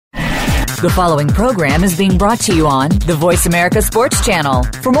The following program is being brought to you on the Voice America Sports Channel.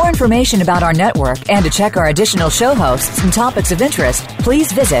 For more information about our network and to check our additional show hosts and topics of interest,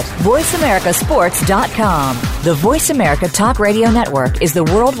 please visit voiceamericasports.com. The Voice America Talk Radio Network is the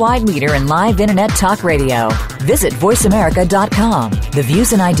worldwide leader in live Internet talk radio. Visit voiceamerica.com. The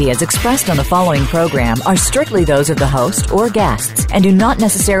views and ideas expressed on the following program are strictly those of the host or guests and do not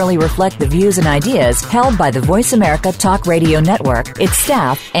necessarily reflect the views and ideas held by the Voice America Talk Radio Network, its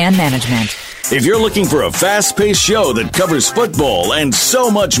staff, and management. If you're looking for a fast-paced show that covers football and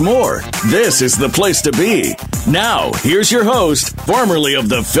so much more, this is the place to be. Now, here's your host, formerly of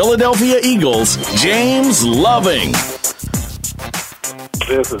the Philadelphia Eagles, James Loving.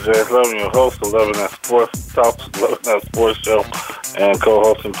 This is James Loving, your host of Loving That Sports Talk, Loving That Sports Show, and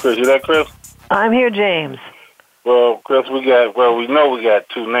co-hosting Chris. You there, Chris? I'm here, James. Well, Chris, we know we got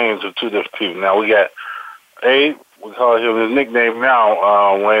two names of two different people. Now, we got Abe. We call him his nickname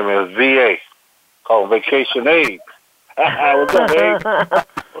now. Name is VA. Call him Vacation Abe. What's up, Abe?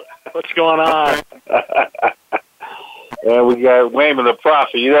 What's going on? And we got Wayman the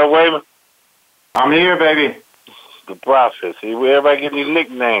Prophet. You there, Wayman? I'm here, baby. The Prophet. See, everybody getting these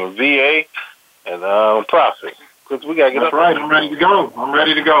nicknames, VA and Prophet. Because we got to get That's up. right. I'm ready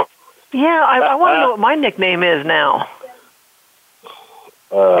to go. Yeah, I want to know what my nickname is now.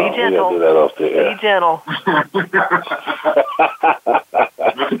 Be gentle. Do that off there. Be gentle.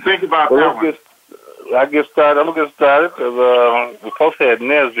 What you think about that one? I'm going to get started because we supposed to have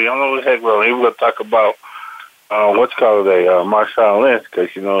Nesby. I don't know what the heck we're going to talk about what's called today, Marshawn Lynch, because,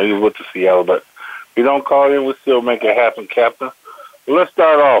 he was with the Seattle. But if you don't call him, we'll still make it happen, Captain. Well, let's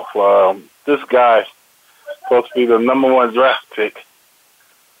start off. This guy supposed to be the number one draft pick.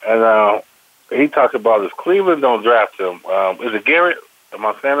 And he talked about if Cleveland don't draft him. Is it Garrett? Am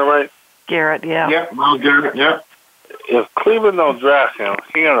I saying it right? Garrett, yeah. Yep, Miles Garrett, yep. If Cleveland don't draft him,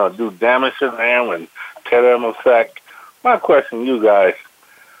 he's going to do damage to them and tear them a sack. My question to you guys,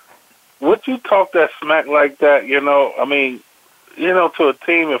 would you talk that smack like that, to a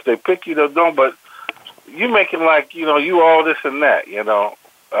team, if they pick you, they don't, but you make it like, you all this and that, you're not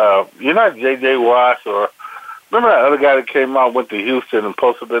J.J. Watt or, remember that other guy that came out, went to Houston and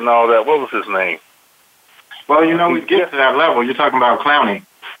posted and all that? What was his name? Well, we get to that level. You're talking about Clowney.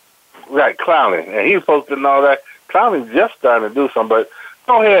 Right, Clowney. And he's posted and all that. Clowney's just starting to do something, but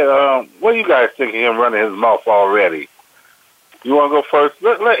go ahead. What do you guys think of him running his mouth already? You want to go first?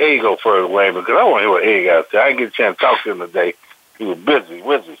 Let A go first, Wayne, because I want to hear what A got to say. I didn't get a chance to talk to him today. He was busy.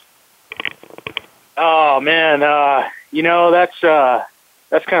 Oh, man. That's kind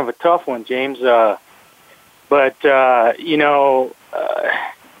of a tough one, James. You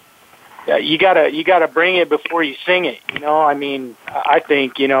gotta bring it before you sing it. I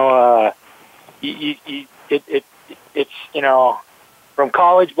think it's from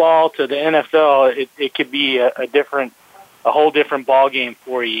college ball to the NFL, it could be a whole different ball game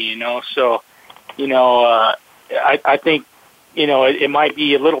for you. So I think it might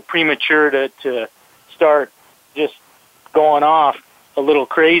be a little premature to start just going off a little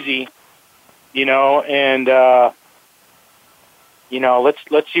crazy, and.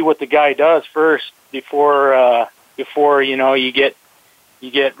 Let's see what the guy does first before you get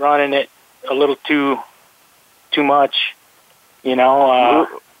running it a little too much. I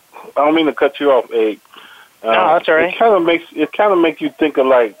don't mean to cut you off, Abe. No, that's all right. It kind of makes you think of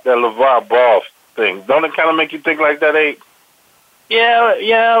like that LeVar Ball thing. Don't it kind of make you think like that, Abe?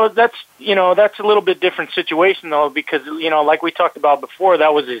 Yeah. That's a little bit different situation though, because like we talked about before,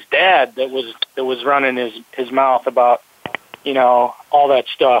 that was his dad that was running his mouth about. All that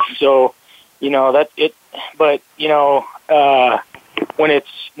stuff. So, when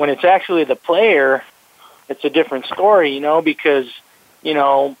it's actually the player, it's a different story, because, we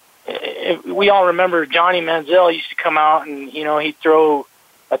all remember Johnny Manziel used to come out and, he'd throw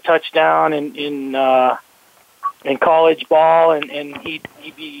a touchdown in college ball and he'd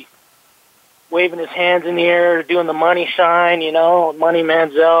be waving his hands in the air, doing the money sign, Money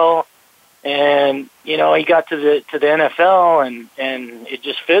Manziel. And he got to the NFL and it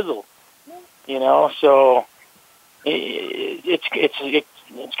just fizzled, So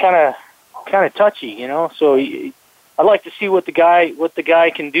it's kind of touchy, So I'd like to see what the guy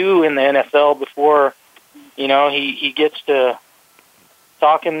can do in the NFL before he gets to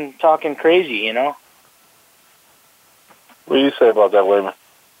talking crazy, What do you say about that, Wayman?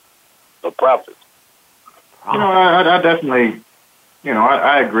 The Prophet. I definitely,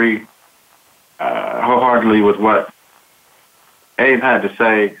 I agree. Wholeheartedly with what Abe had to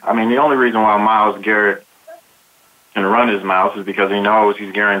say. I mean, the only reason why Myles Garrett can run his mouth is because he knows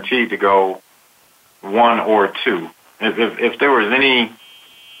he's guaranteed to go 1 or 2. If there was any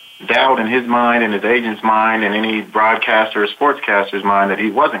doubt in his mind and his agent's mind and any broadcaster or sportscaster's mind that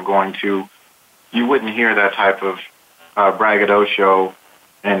he wasn't going to, you wouldn't hear that type of braggadocio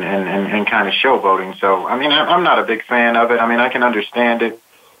and kind of showboating. So, I mean, I'm not a big fan of it. I mean, I can understand it.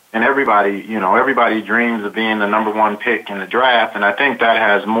 And everybody dreams of being the number one pick in the draft, and I think that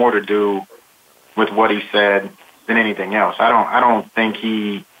has more to do with what he said than anything else. I don't think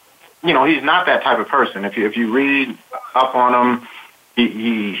he's not that type of person. If you read up on him,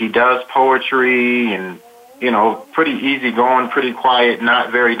 he does poetry and, pretty easygoing, pretty quiet,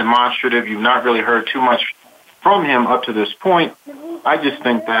 not very demonstrative. You've not really heard too much from him up to this point. I just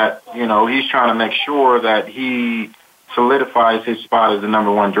think that, he's trying to make sure that he solidifies his spot as the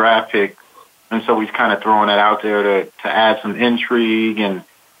number one draft pick. And so he's kind of throwing that out there to add some intrigue and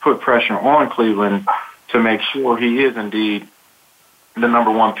put pressure on Cleveland to make sure he is indeed the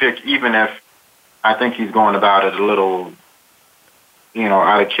number one pick, even if I think he's going about it a little,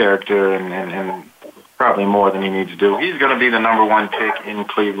 out of character and probably more than he needs to do. He's going to be the number one pick in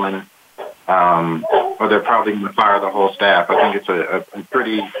Cleveland, or they're probably going to fire the whole staff. I think it's a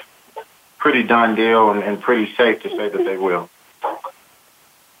pretty done deal and pretty safe to say that they will.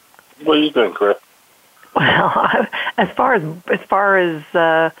 What do you think, Chris? Well, as far as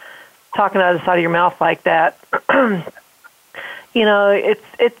talking out of the side of your mouth like that,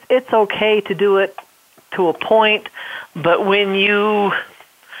 it's okay to do it to a point, but when you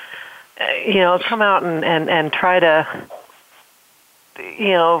come out and try to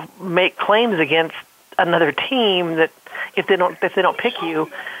make claims against another team that if they don't pick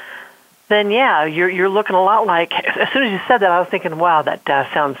you, then yeah, you're looking a lot like. As soon as you said that, I was thinking, wow, that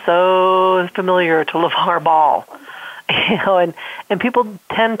sounds so familiar to LeVar Ball, and people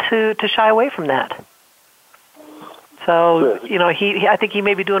tend to shy away from that. So I think he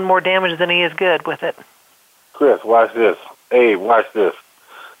may be doing more damage than he is good with it. Chris, watch this. Hey, watch this.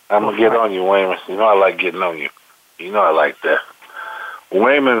 I'm gonna get on you, Wayman. I like getting on you. I like that.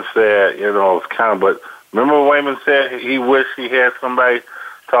 Wayman said, it's kind of, but remember Wayman said he wished he had somebody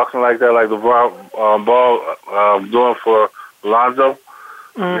talking like that, like the Ball doing for Lonzo,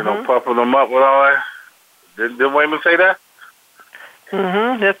 pumping them up with all that. Did Wayman say that?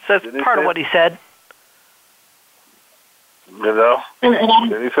 Mm-hmm. That's part of what he said. And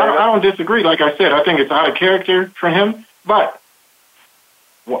I don't disagree. Like I said, I think it's out of character for him. But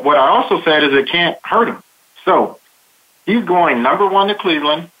what I also said is it can't hurt him. So he's going number one to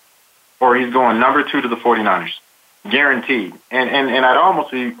Cleveland, or he's going number two to the 49ers. Guaranteed. And I'd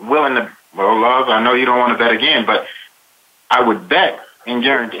almost be willing to, Love, I know you don't want to bet again, but I would bet and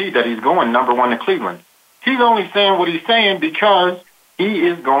guarantee that he's going number one to Cleveland. He's only saying what he's saying because he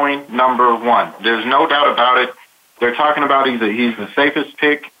is going number one. There's no doubt about it. They're talking about he's the safest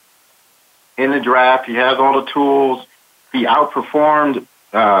pick in the draft. He has all the tools. He outperformed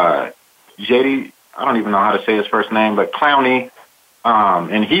JD, I don't even know how to say his first name, but Clowney,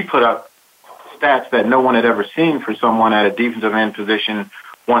 and he put up stats that no one had ever seen for someone at a defensive end position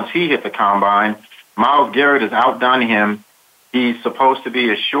once he hit the combine. Myles Garrett has outdone him. He's supposed to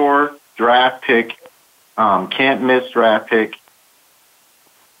be a sure draft pick, can't miss draft pick,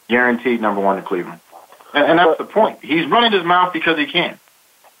 guaranteed number one to Cleveland. And that's the point. He's running his mouth because he can.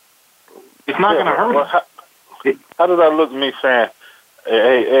 It's not going to hurt him. How does that look to me saying,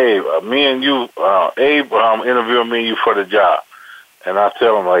 hey, me and you, Abe interviewing me and you for the job. And I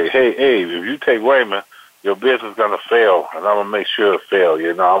tell him, like, hey, Abe, if you take Wayman, your business is going to fail, and I'm going to make sure it fails.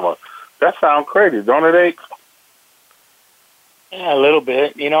 That sounds crazy, don't it, Abe? Yeah, a little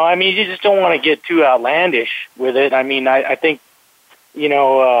bit. You just don't want to get too outlandish with it. I mean, I think,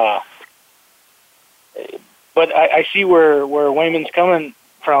 but I see where Wayman's coming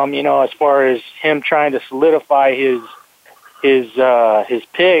from, as far as him trying to solidify his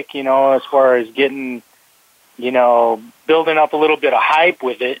pick, as far as getting, building up a little bit of hype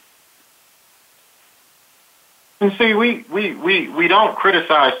with it. And see, we don't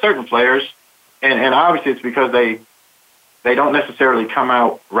criticize certain players, and obviously it's because they don't necessarily come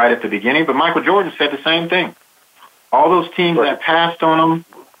out right at the beginning, but Michael Jordan said the same thing. All those teams that passed on him,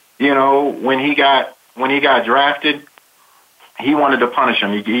 when he got drafted, he wanted to punish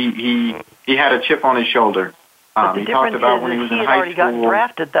him. He had a chip on his shoulder. He talked about when he was in high school. He had already gotten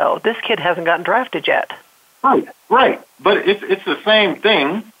drafted, though. This kid hasn't gotten drafted yet. Right. But it's the same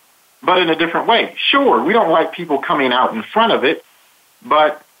thing, but in a different way. Sure, we don't like people coming out in front of it,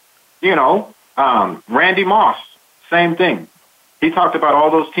 but, Randy Moss, same thing. He talked about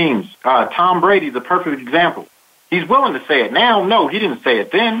all those teams. Tom Brady, the perfect example. He's willing to say it now. No, he didn't say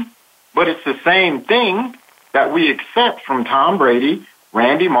it then, but it's the same thing that we accept from Tom Brady,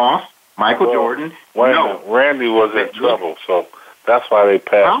 Randy Moss, Michael Jordan. Randy was in trouble, so That's why they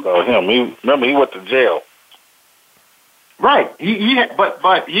passed on him. He went to jail. Right.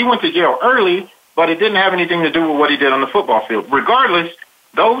 But he went to jail early, but it didn't have anything to do with what he did on the football field. Regardless,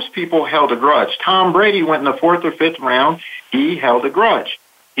 those people held a grudge. Tom Brady went in the 4th or 5th round. He held a grudge.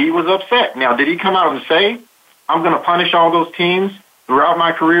 He was upset. Now, did he come out and say, I'm going to punish all those teams throughout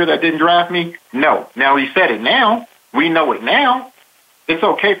my career that didn't draft me? No. Now, he said it now. We know it now. It's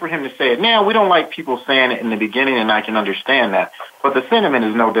okay for him to say it now. We don't like people saying it in the beginning, and I can understand that. But the sentiment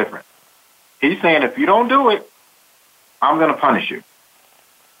is no different. He's saying, if you don't do it, I'm going to punish you.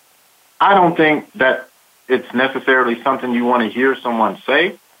 I don't think that it's necessarily something you want to hear someone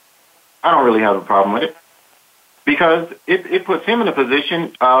say. I don't really have a problem with it because it puts him in a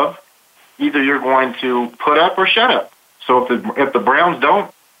position of either you're going to put up or shut up. So if the Browns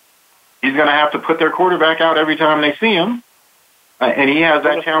don't, he's going to have to put their quarterback out every time they see him, and he has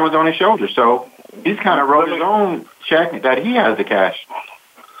that challenge on his shoulder. So he's kind of wrote his own check that he has to cash.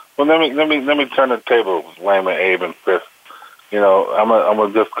 Well, let me turn the table, Wayman, Abe, and Chris. You know, I'm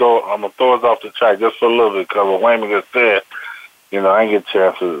gonna throw us off the track just for a little bit because what Wayman just said, you know, I didn't get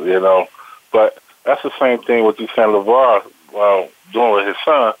chances, you know, but that's the same thing with you saying LeVar doing with his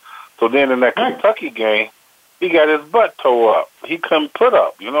son. So then in that Kentucky game, he got his butt tore up. He couldn't put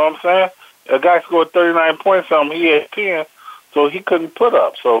up. You know what I'm saying? A guy scored 39 points on him. He had 10, so he couldn't put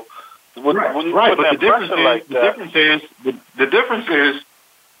up. So when you put that pressure like that, the difference is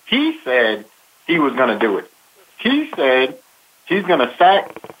he said he was going to do it. He said he's going to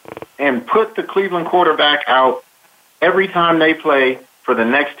sack and put the Cleveland quarterback out every time they play for the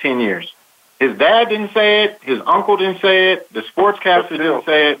next 10 years. His dad didn't say it. His uncle didn't say it. The sportscaster didn't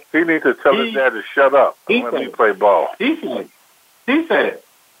say it. He needs to tell his dad to shut up and let me play ball. He said it.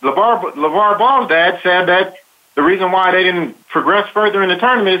 LeVar Ball's dad said that the reason why they didn't progress further in the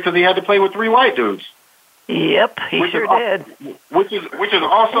tournament is because he had to play with 3 white dudes. Yep, he sure did. Which is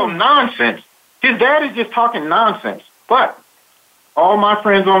also nonsense. His dad is just talking nonsense. But all my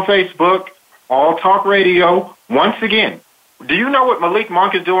friends on Facebook, all talk radio, once again, do you know what Malik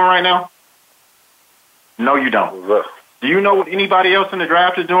Monk is doing right now? No, you don't. Do you know what anybody else in the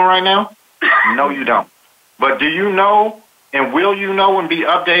draft is doing right now? No, you don't. But do you know and will you know and be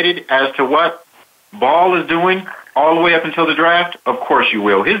updated as to what Ball is doing all the way up until the draft? Of course you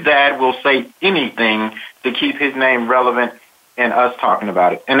will. His dad will say anything to keep his name relevant and us talking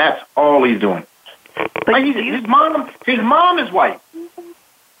about it. And that's all he's doing. Like his mom is white.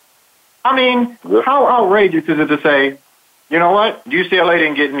 I mean, how outrageous is it to say, you know what? UCLA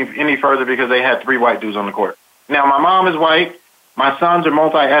didn't get any further because they had 3 white dudes on the court. Now, my mom is white. My sons are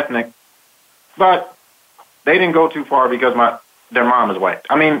multi-ethnic. But they didn't go too far because their mom is white.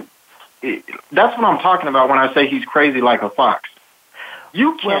 I mean, that's what I'm talking about when I say he's crazy like a fox.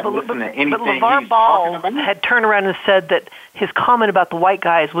 You can't listen to anything but LeVar Ball had turned around and said that his comment about the white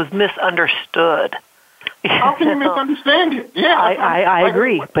guys was misunderstood. How can you misunderstand it? Yeah, I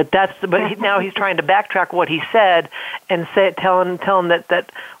agree, but now he's trying to backtrack what he said and tell him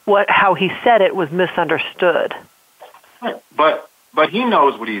that how he said it was misunderstood. Right. But he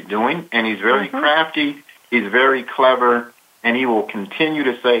knows what he's doing, and he's very crafty. He's very clever, and he will continue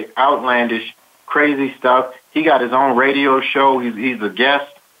to say outlandish, crazy stuff. He got his own radio show. He's a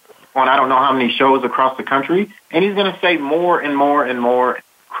guest on I don't know how many shows across the country, and he's going to say more and more and more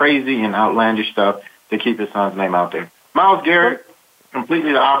crazy and outlandish stuff to keep his son's name out there. Myles Garrett,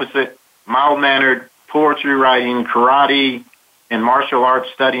 completely the opposite, mild-mannered, poetry writing, karate, and martial arts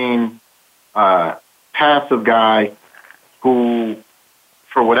studying, passive guy who,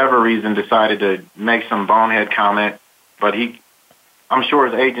 for whatever reason, decided to make some bonehead comment, but I'm sure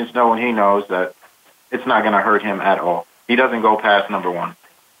his agents know and he knows that it's not going to hurt him at all. He doesn't go past number 1.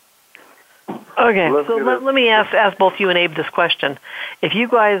 Okay, so let me ask both you and Abe this question. If you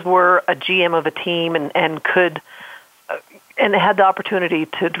guys were a GM of a team and could and had the opportunity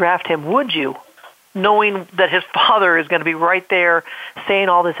to draft him, would you, knowing that his father is going to be right there saying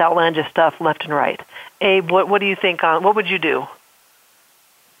all this outlandish stuff left and right? Abe, what do you think what would you do?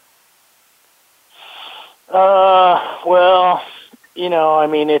 Well, you know, I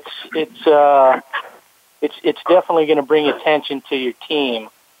mean, it's definitely going to bring attention to your team.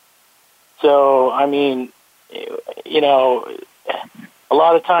 So, I mean, you know, a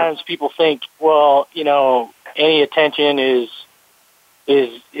lot of times people think, well, you know, any attention is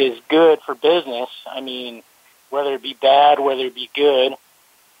good for business. I mean, whether it be bad, whether it be good,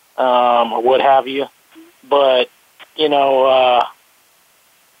 or what have you. But, you know,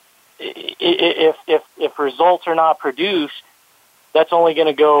 if results are not produced, that's only going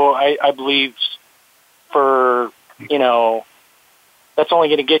to go, I believe, for, you know, that's only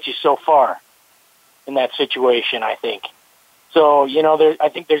going to get you so far in that situation, I think. So, I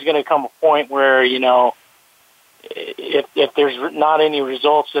think there's going to come a point where, if there's not any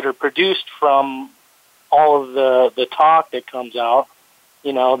results that are produced from all of the talk that comes out,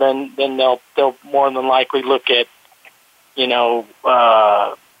 then they'll more than likely look at,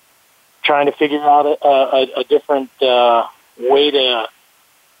 trying to figure out a different way to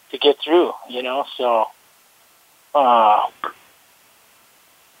get through, So, I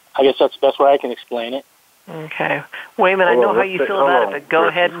guess that's the best way I can explain it. Okay. Wayman, I know how you feel about it, but go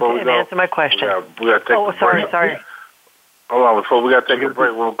ahead and answer my question. We got to take a break. Sorry. Hold on, before we got to take a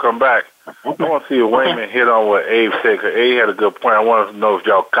break, when we come back, I want to see if Wayman hit on what Abe said, because Abe had a good point. I want to know if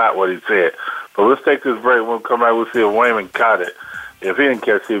y'all caught what he said. But let's take this break. When we come back, we'll see if Wayman caught it. If he didn't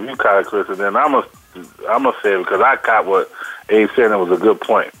catch it, if you caught it, Chris, and then I'm gonna say it because I caught what Abe said, and it was a good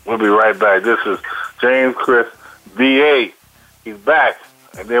point. We'll be right back. This is James Chris, VA. He's back.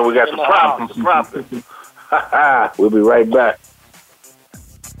 And then we got the prophet. We'll be right back.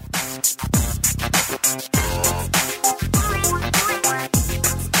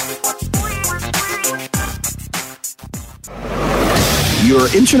 Your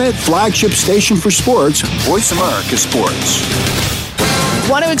internet flagship station for sports, Voice America Sports.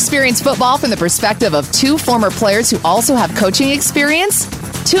 Want to experience football from the perspective of two former players who also have coaching experience?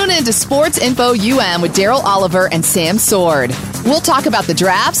 Tune in to Sports Info UM with Daryl Oliver and Sam Sword. We'll talk about the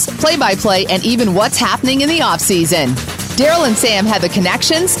drafts, play-by-play, and even what's happening in the offseason. Daryl and Sam have the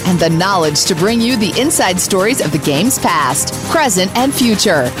connections and the knowledge to bring you the inside stories of the game's past, present, and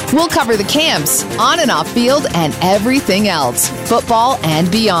future. We'll cover the camps, on and off field, and everything else, football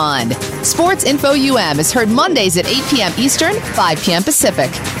and beyond. Sports Info UM is heard Mondays at 8 p.m. Eastern, 5 p.m. Pacific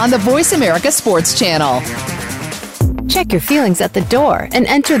on the Voice America Sports Channel. Check your feelings at the door and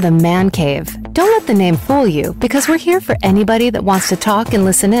enter the Man Cave. Don't let the name fool you, because we're here for anybody that wants to talk and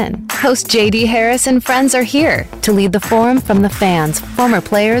listen in. Host J.D. Harris and friends are here to lead the forum from the fans, former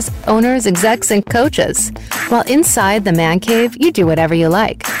players, owners, execs, and coaches. While inside the Man Cave, you do whatever you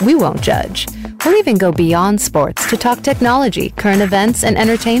like. We won't judge. We'll even go beyond sports to talk technology, current events, and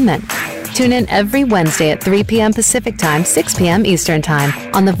entertainment. Tune in every Wednesday at 3 p.m. Pacific Time, 6 p.m. Eastern Time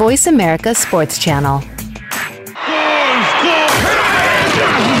on the Voice America Sports Channel.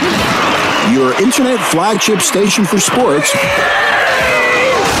 Your internet flagship station for sports,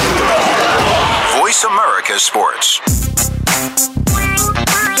 Voice America Sports.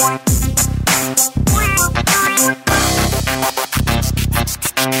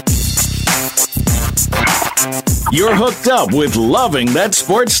 You're hooked up with Loving That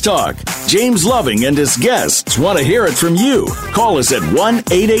Sports Talk. James Loving and his guests want to hear it from you. Call us at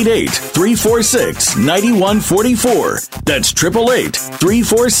 1-888-346-9144. That's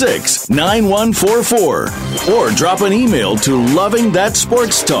 888-346-9144. Or drop an email to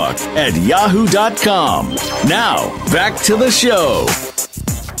lovingthatsportstalk@yahoo.com. Now, back to the show.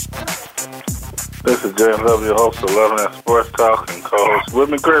 This is James Loving, your host of Loving That Sports Talk, and co-host with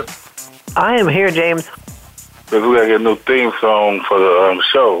me, Chris. I am here, James. We gotta get a new theme song for the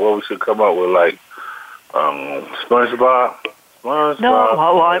show. What we should come up with, like SpongeBob. No,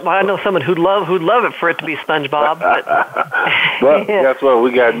 well, I know someone who'd love it for it to be SpongeBob. But, but guess what?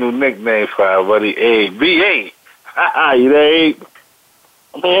 We got a new nickname for our buddy Abe. B.A. You there, Abe?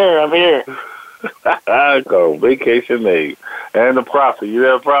 I'm here. Go Vacation Abe. And the Prophet. You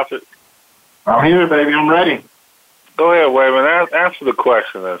there, Prophet? I'm here, baby. I'm ready. Go ahead, Wayman. Answer the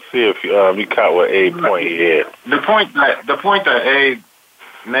question and see if you caught what Abe point he had. The point that Abe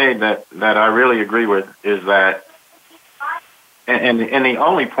made that I really agree with is that, and the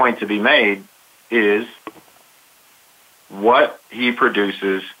only point to be made is what he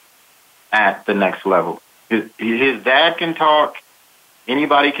produces at the next level. His dad can talk.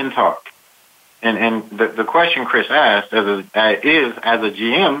 Anybody can talk. And the question Chris asked as a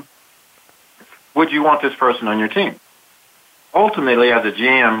GM, would you want this person on your team? Ultimately, as a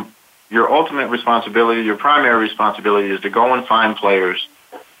GM, your ultimate responsibility, your primary responsibility is to go and find players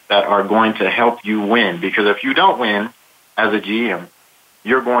that are going to help you win. Because if you don't win as a GM,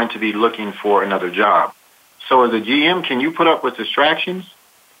 you're going to be looking for another job. So as a GM, can you put up with distractions?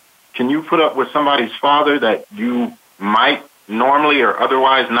 Can you put up with somebody's father that you might normally or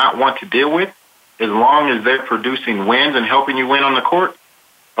otherwise not want to deal with, as long as they're producing wins and helping you win on the court?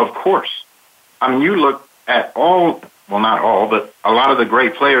 Of course. I mean, you look at not all, but a lot of the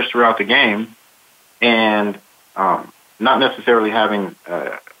great players throughout the game, and not necessarily having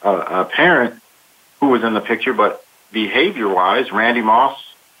a parent who was in the picture, but behavior-wise, Randy Moss,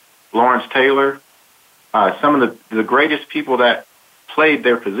 Lawrence Taylor, some of the greatest people that played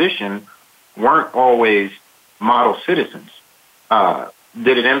their position weren't always model citizens.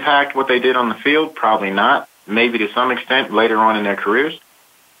 Did it impact what they did on the field? Probably not. maybe to some extent later on in their careers.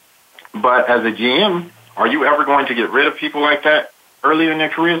 But as a GM, are you ever going to get rid of people like that early in their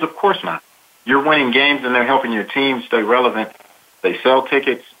careers? Of course not. You're winning games and they're helping your team stay relevant. They sell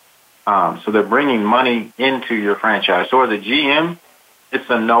tickets, so they're bringing money into your franchise. So as a GM, it's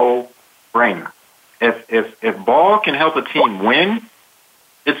a no-brainer. If Ball can help a team win,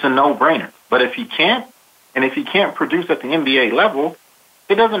 it's a no-brainer. But if he can't, and if he can't produce at the NBA level,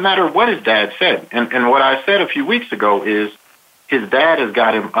 it doesn't matter what his dad said. And what I said a few weeks ago is his dad has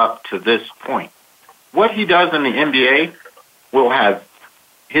got him up to this point. What he does in the NBA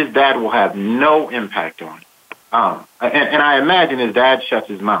his dad will have no impact on. And I imagine his dad shuts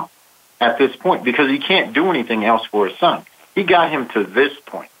his mouth at this point because he can't do anything else for his son. He got him to this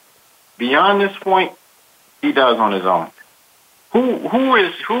point. Beyond this point, he does on his own. Who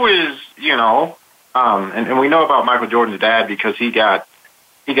is and we know about Michael Jordan's dad because he got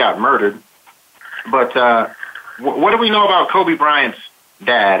murdered. But what do we know about Kobe Bryant's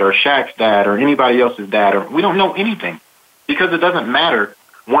dad or Shaq's dad or anybody else's dad? We don't know anything because it doesn't matter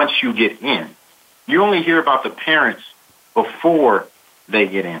once you get in. You only hear about the parents before they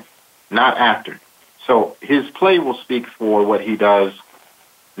get in, not after. So his play will speak for what he does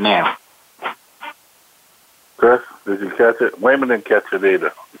now. Chris, did you catch it? Wayman didn't catch it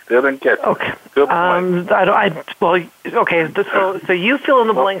either. He still didn't catch it. Okay. So you fill in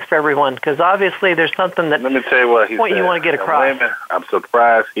the blanks for everyone because obviously there's something that. Let me tell you what he said. You want to get across. Wayman, I'm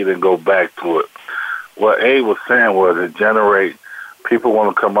surprised he didn't go back to it. What Abe was saying was it generate people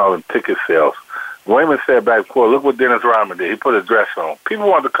want to come out in ticket sales. Wayman said back before, look what Dennis Rodman did. He put a dress on. People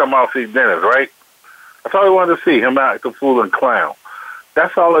wanted to come out and see Dennis, right? That's all they wanted to see, him act the fool and clown.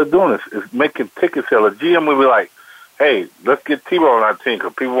 That's all they're doing is making ticket sales. A GM will be like, hey, let's get Tebow on our team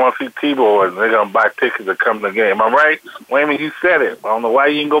because people want to see Tebow and they're going to buy tickets to come to the game. Am I right? Wayman, you said it. I don't know why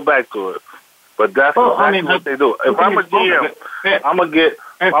you didn't go back to it. But that's exactly what they do. If I'm a GM, I'm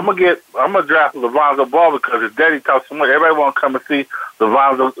gonna draft Lonzo Ball because his daddy talks so much. Everybody want to come and see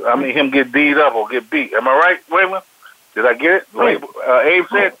him get D'd up or get beat. Am I right, Wayman? Did I get it? Abe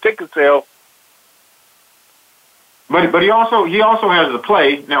said ticket sales. But he also has the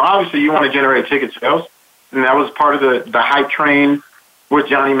play. Now, obviously, you want to generate ticket sales, and that was part of the hype train with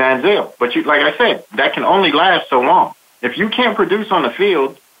Johnny Manziel. But like I said, that can only last so long. If you can't produce on the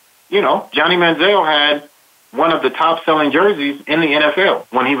field, Johnny Manziel had one of the top-selling jerseys in the NFL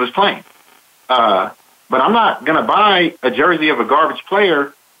when he was playing. But I'm not going to buy a jersey of a garbage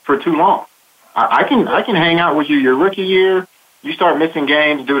player for too long. I can hang out with you your rookie year. You start missing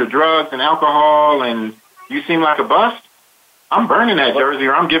games due to drugs and alcohol, and you seem like a bust. I'm burning that jersey,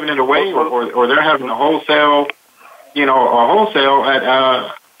 or I'm giving it away, or they're having a wholesale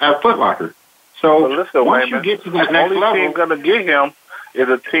at Foot Locker. So listen, once you get to that next level, the only team going to get him is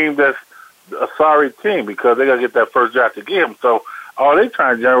a team that's a sorry team because they're going to get that first draft to get him. So all they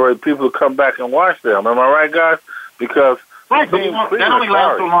trying to generate people to come back and watch them. Am I right, guys? Because right, but that only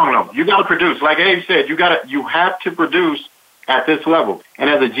lasts so long, though. You got to produce. Like Abe said, you have to produce at this level. And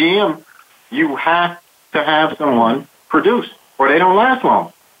as a GM, you have to have someone produce, or they don't last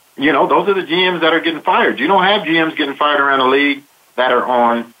long. Those are the GMs that are getting fired. You don't have GMs getting fired around the league that are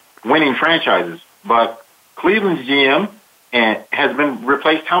on winning franchises. But Cleveland's GM has been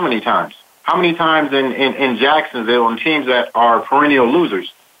replaced how many times? How many times in Jacksonville and teams that are perennial losers?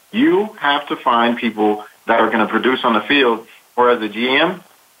 You have to find people that are going to produce on the field, or as a GM,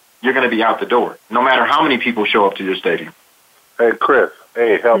 you're going to be out the door, no matter how many people show up to your stadium. Hey, Chris,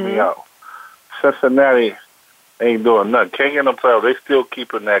 help me out. Cincinnati ain't doing nothing. Can't get in the playoffs. They still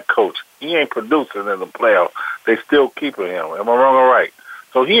keeping that coach. He ain't producing in the playoffs. They still keeping him. Am I wrong or right?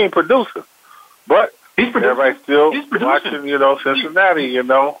 So he ain't producing. But everybody's still watching, Cincinnati,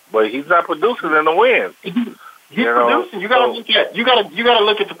 but he's not producing in the wins. He's producing. You got to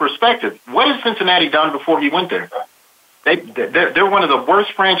look at the perspective. What has Cincinnati done before he went there? They're one of the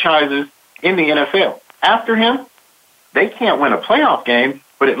worst franchises in the NFL. After him, they can't win a playoff game,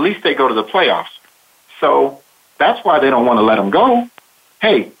 but at least they go to the playoffs. So that's why they don't want to let him go.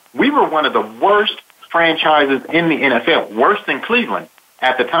 Hey, we were one of the worst franchises in the NFL, worse than Cleveland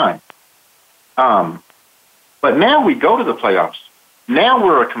at the time. But now we go to the playoffs. Now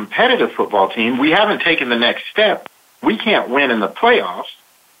we're a competitive football team. We haven't taken the next step. We can't win in the playoffs,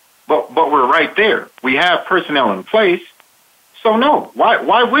 but we're right there. We have personnel in place. So no,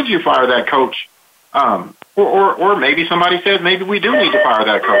 why would you fire that coach? Or maybe somebody says maybe we do need to fire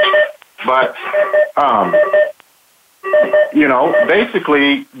that coach. But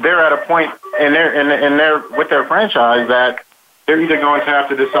basically they're at a point in their with their franchise that they're either going to have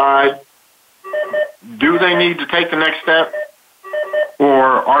to decide, do they need to take the next step, or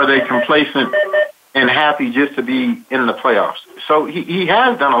are they complacent and happy just to be in the playoffs. So he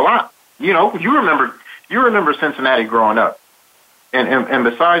has done a lot. You know, you remember Cincinnati growing up, and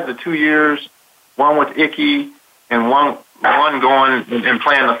besides the 2 years, one with Icky and one going and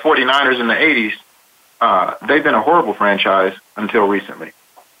playing the 49ers in the 80s, they've been a horrible franchise until recently.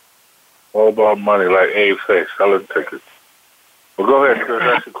 All about money, like Abe says. Selling tickets. Well, go ahead, Chris.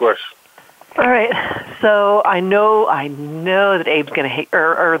 Ask the question. All right. So I know that Abe's going to hate,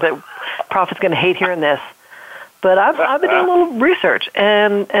 or that Prophet's going to hate hearing this, but I've been doing a little research,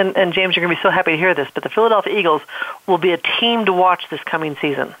 and James, you're going to be so happy to hear this. But the Philadelphia Eagles will be a team to watch this coming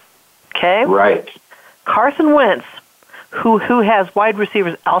season. Okay. Right. Carson Wentz, who has wide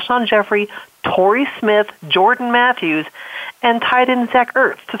receivers Alshon Jeffrey, Torrey Smith, Jordan Matthews, and tight end Zach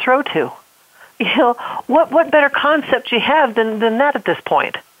Ertz to throw to. You know, what better concept you have than that at this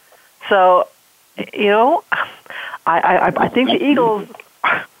point? So, you know, I think the Eagles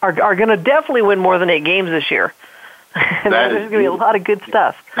are going to definitely win more than 8 games this year. There's going to be a lot of good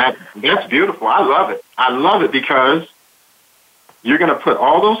stuff. That's beautiful. I love it. I love it because you're going to put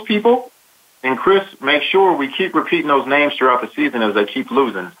all those people, and Chris, make sure we keep repeating those names throughout the season as they keep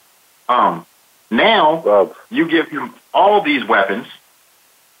losing. Now you give him all these weapons,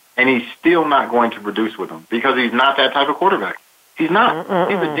 and he's still not going to produce with them because he's not that type of quarterback. He's not.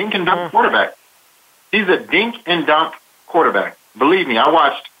 He's a dink and dunk quarterback. He's a dink and dunk quarterback. Believe me, I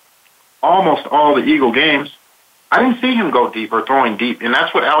watched almost all the Eagle games. I didn't see him go deep or throwing deep, and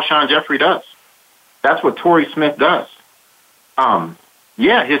that's what Alshon Jeffrey does. That's what Torrey Smith does.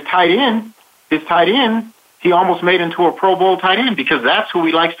 His tight end, he almost made into a Pro Bowl tight end because that's who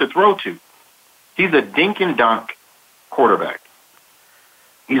he likes to throw to. He's a dink and dunk quarterback.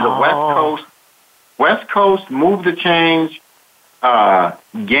 He's a West Coast, move the change,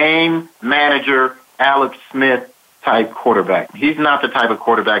 game manager, Alex Smith type quarterback. He's not the type of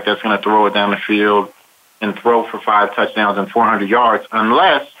quarterback that's going to throw it down the field and throw for 5 touchdowns and 400 yards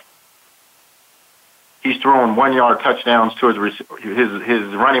unless he's throwing 1-yard touchdowns to his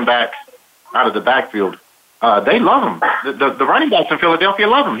running backs out of the backfield. They love him. The running backs in Philadelphia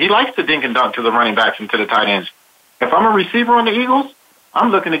love him. He likes to dink and dunk to the running backs and to the tight ends. If I'm a receiver on the Eagles, I'm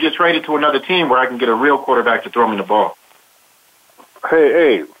looking to get traded to another team where I can get a real quarterback to throw me the ball.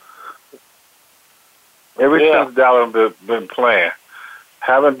 Hey, ever since Dallas been playing,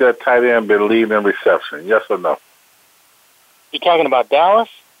 haven't that tight end been leading in reception? Yes or no? You talking about Dallas?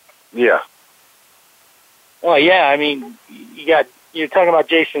 Yeah. Well, yeah. I mean, you're talking about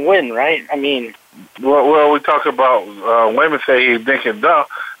Jason Witten, right? I mean, well, we talk about women say he's dink and dunk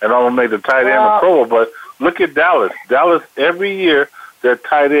and almost made the tight end the Pro Bowl, but look at Dallas. Dallas every year their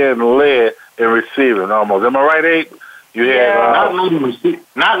tight end led in receiving almost. Am I right, Abe? You had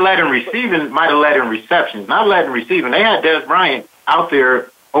not led in receiving, might have led in receptions. Not led in receiving. They had Dez Bryant out there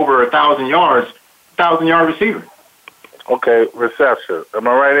over 1,000 yards, 1,000-yard receiver. Okay, reception. Am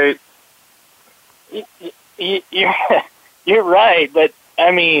I right, Abe? You're right, but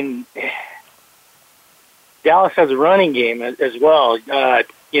I mean, Dallas has a running game as well. Dez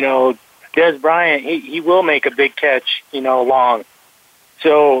Bryant, he will make a big catch, long.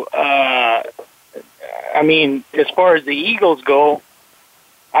 So, I mean, as far as the Eagles go,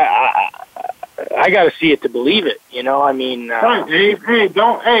 I got to see it to believe it. I mean, hey,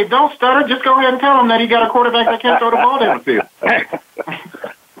 don't stutter. Just go ahead and tell him that he got a quarterback that can't throw the ball down the field.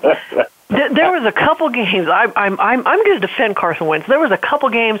 There was a couple games. I'm going to defend Carson Wentz. There was a couple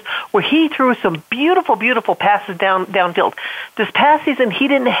games where he threw some beautiful passes downfield. This past season, he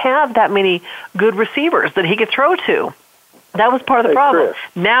didn't have that many good receivers that he could throw to. That was part of the problem. Chris.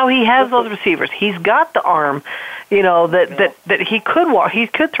 Now he has those receivers. He's got the arm, that he could walk. He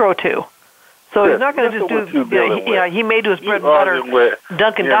could throw to. So he's not going to just do. He may do his bread and butter,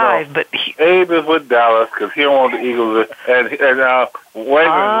 dunk and dive, but Abe is with Dallas because he don't want the Eagles, and Wayman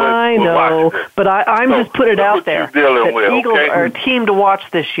I with know, Washington. but I'm just putting it out there. The Eagles are a team to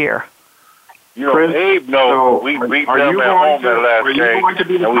watch this year. Chris, Abe knows we beat them at home that last game,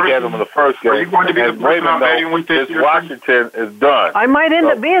 and we had them in the first game. Are you going to be the person I'm betting with this year? Washington is done. I might end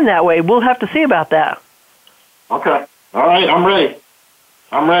up being that way. We'll have to see about that. Okay. All right, I'm ready.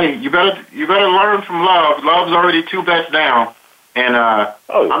 You better learn from Love. Love's already 2 bets down, and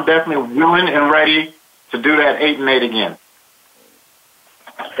I'm definitely willing and ready to do that 8-8 again.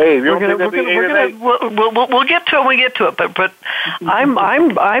 Hey, we'll get to it when we get to it, but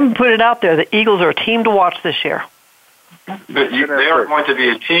I'm putting it out there. The Eagles are a team to watch this year. They are going to be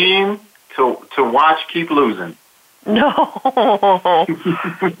a team to watch keep losing. No.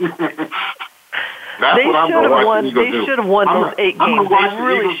 They should have won. They should have won those 8 games. They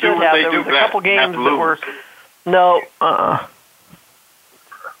really should have. There was a couple games that were no.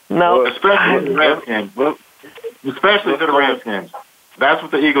 No. Especially the Redskins. Especially to the Redskins. That's what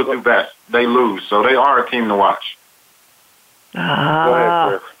the Eagles do best. They lose, so they are a team to watch. Go ahead,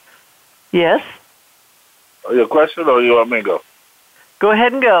 Chris. Yes? Your question, or you want me to go? Go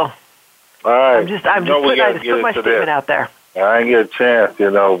ahead and go. All right. I just put my statement out there. I didn't get a chance,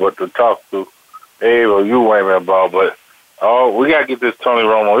 but to talk to Abe or you, Wayman, about, but we got to get this Tony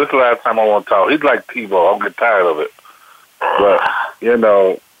Romo. This is the last time I want to talk. He's like Tebow. I'm getting tired of it. But,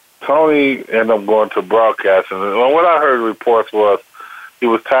 Tony ended up going to broadcasting. And what I heard reports was he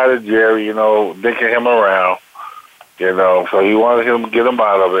was tired of Jerry, dinking him around, so he wanted him to get him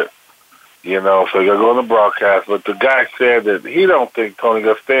out of it, so he got to go to broadcast. But the guy said that he don't think Tony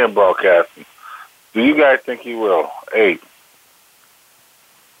going to stay in broadcasting. Do you guys think he will? Abe?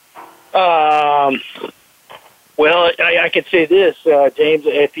 Well, I could say this, James.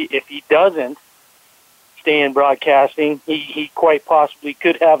 If he doesn't stay in broadcasting, he quite possibly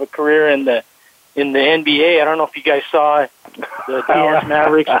could have a career in the NBA. I don't know if you guys saw the Dallas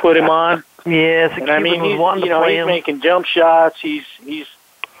Mavericks put him on. Yes, and I mean he's making jump shots. He's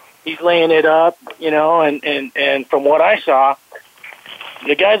laying it up, and from what I saw,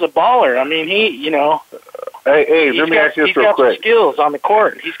 the guy's a baller. I mean, Hey, let me ask you this real quick. He's got skills on the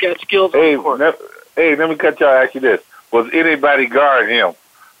court. He's got skills on the court. Let me cut y'all. Ask you this: was anybody guarding him?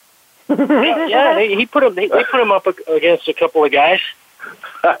 Yeah, they put him up against a couple of guys.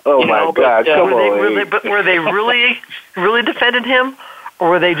 Oh my God! Come on, but were they really defending him, or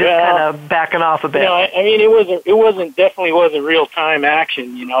were they just kind of backing off a bit? I mean, it definitely wasn't real time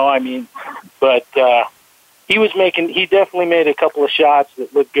action. I mean, but he definitely made a couple of shots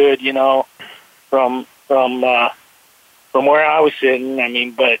that looked good. From where I was sitting. I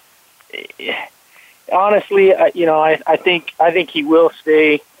mean, but honestly, I think he will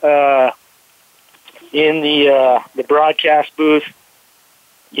stay in the broadcast booth.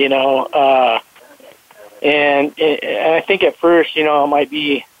 And I think at first, it might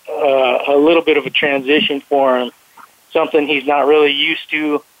be a little bit of a transition for him, something he's not really used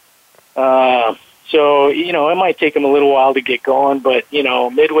to. So, it might take him a little while to get going, but,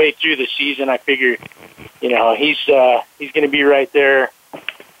 midway through the season, I figure, he's going to be right there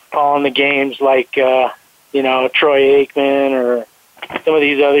calling the games like, Troy Aikman or some of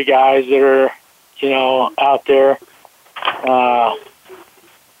these other guys that are, out there.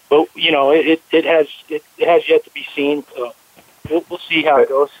 But, it has yet to be seen, so we'll see how it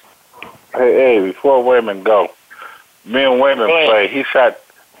goes. Hey, before Wayman go, me and Wayman play. He shot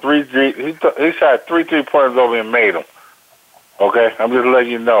 3 3-pointers over and made them. Okay, I'm just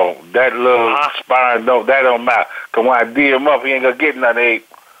letting you know that little spine that don't matter. Cause when I D him up, he ain't gonna get nothing. 8.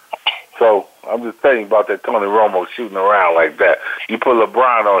 So I'm just telling you about that Tony Romo shooting around like that. You put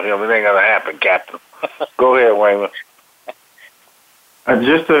LeBron on him, it ain't gonna happen, Captain. Go ahead, Wayman.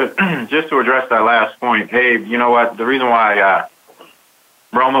 Just to address that last point, Abe, you know what? The reason why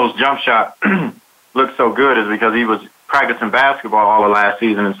Romo's jump shot looked so good is because he was practicing basketball all of last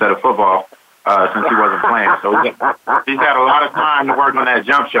season instead of football since he wasn't playing. So he's had a lot of time to work on that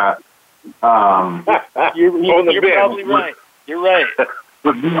jump shot. You're probably right. You're right.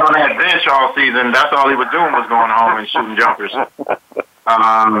 With being on that bench all season, that's all he was doing was going home and shooting jumpers.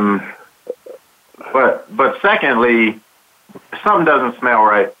 But secondly, something doesn't smell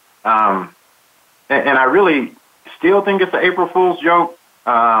right. And I really still think it's an April Fool's joke.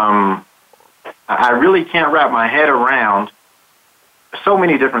 I really can't wrap my head around so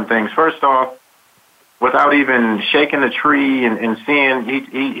many different things. First off, without even shaking the tree and seeing,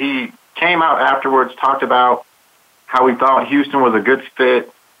 he came out afterwards, talked about how he thought Houston was a good fit,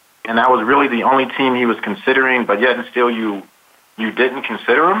 and that was really the only team he was considering, but yet and still you didn't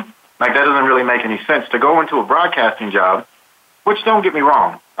consider him? Like, that doesn't really make any sense. To go into a broadcasting job, which, don't get me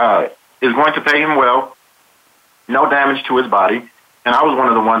wrong, is going to pay him well, no damage to his body, and I was one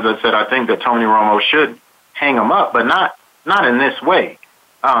of the ones that said I think that Tony Romo should hang him up, but not in this way.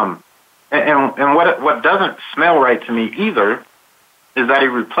 And what doesn't smell right to me either is that he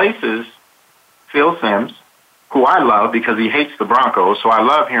replaces Phil Simms, who I love because he hates the Broncos, so I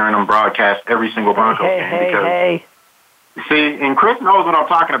love hearing him broadcast every single Broncos game. See, and Chris knows what I'm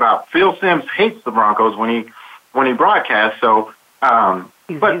talking about. Phil Simms hates the Broncos when he broadcasts. So,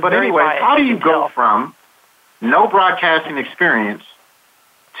 but anyway, how do you go from no broadcasting experience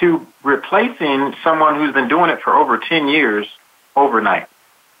to replacing someone who's been doing it for over 10 years overnight?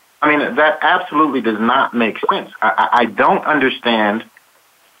 I mean, that absolutely does not make sense. I don't understand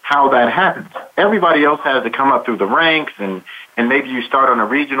how that happens. Everybody else has to come up through the ranks, and maybe you start on a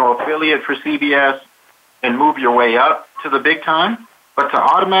regional affiliate for CBS and move your way up to the big time. But to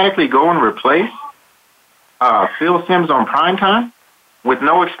automatically go and replace Phil Simms on primetime, with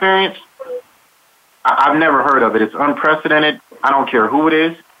no experience, I've never heard of it. It's unprecedented. I don't care who it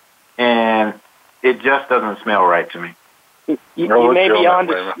is, and it just doesn't smell right to me. You may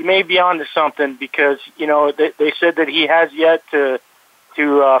be onto something, because they said that he has yet to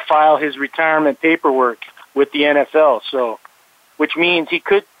file his retirement paperwork with the NFL. So, which means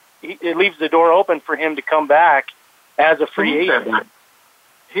it leaves the door open for him to come back as a free agent.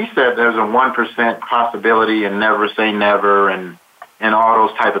 He said there's a 1% possibility, and never say never, and all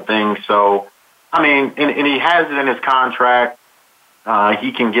those type of things. So, I mean, and he has it in his contract.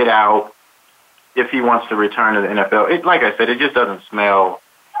 He can get out if he wants to return to the NFL. Like I said, it just doesn't smell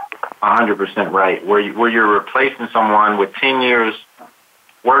 100% right. Where you're replacing someone with 10 years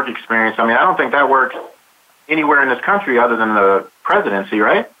work experience. I mean, I don't think that works anywhere in this country other than the presidency,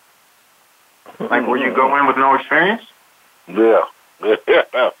 right? Like where you go in with no experience. Yeah.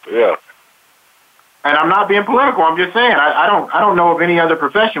 And I'm not being political. I'm just saying I don't know of any other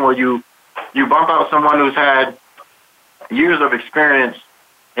profession where you bump out someone who's had years of experience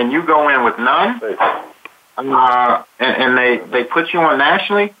and you go in with none, and they put you on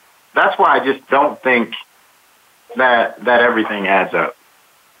nationally. That's why I just don't think that everything adds up.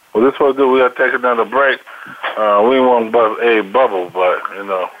 Well, this is what we got to take another break. We want a bubble, but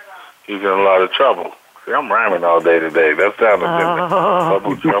he's in a lot of trouble. See, I'm rhyming all day today. That sounded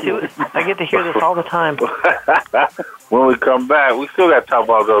bubble trouble. I get to hear this all the time. When we come back, we still got to talk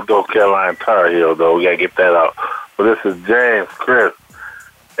about those North Carolina Tar Heels, though. We got to get that out. But this is James, Chris,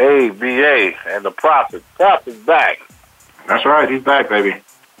 ABA, and the Prophet. Prophet's back. That's right. He's back, baby.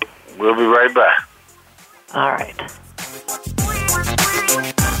 We'll be right back. All right.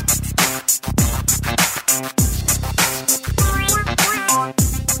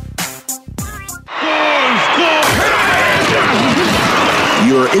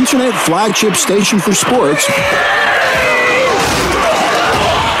 Your internet flagship station for sports.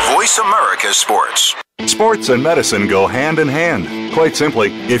 Voice America Sports. Sports and medicine go hand in hand. Quite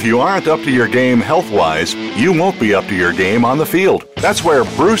simply, if you aren't up to your game health-wise, you won't be up to your game on the field. That's where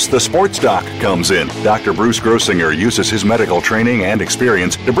Bruce the Sports Doc comes in. Dr. Bruce Grossinger uses his medical training and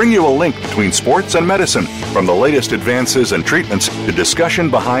experience to bring you a link between sports and medicine, from the latest advances and treatments to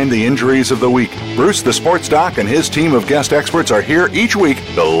discussion behind the injuries of the week. Bruce the Sports Doc and his team of guest experts are here each week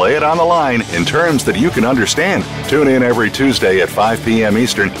to lay it on the line in terms that you can understand. Tune in every Tuesday at 5 p.m.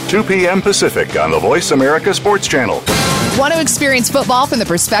 Eastern, 2 p.m. Pacific on the Voice America Sports Channel. Want to experience football from the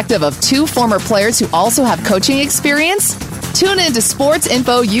perspective of two former players who also have coaching experience? Tune in to Sports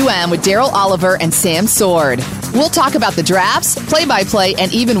Info UM with Daryl Oliver and Sam Sword. We'll talk about the drafts, play-by-play,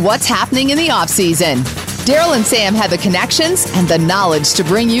 and even what's happening in the offseason. Daryl and Sam have the connections and the knowledge to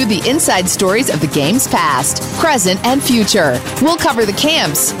bring you the inside stories of the game's past, present, and future. We'll cover the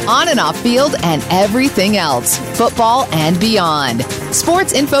camps, on and off field, and everything else, football and beyond.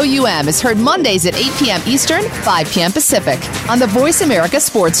 Sports Info UM is heard Mondays at 8 p.m. Eastern, 5 p.m. Pacific on the Voice America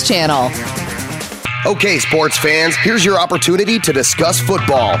Sports Channel. Okay, sports fans, here's your opportunity to discuss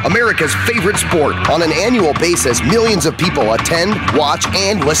football, America's favorite sport. On an annual basis, millions of people attend, watch,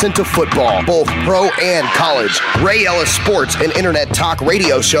 and listen to football, both pro and college. Ray Ellis Sports, an internet talk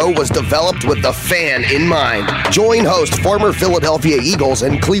radio show, was developed with the fan in mind. Join host, former Philadelphia Eagles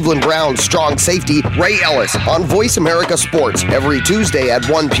and Cleveland Browns strong safety Ray Ellis on Voice America Sports every Tuesday at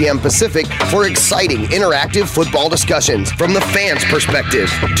 1 p.m. Pacific for exciting, interactive football discussions from the fans'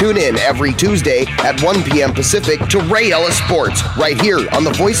 perspective. Tune in every Tuesday at 1 p.m. Pacific to Ray Ellis Sports right here on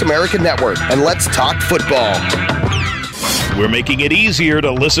the Voice America Network, and let's talk football. We're making it easier to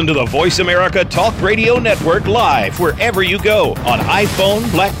listen to the Voice America Talk Radio Network live wherever you go on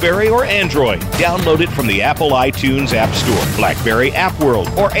iPhone, BlackBerry, or Android. Download it from the Apple iTunes App Store, BlackBerry App World,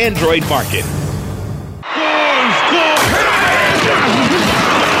 or Android Market.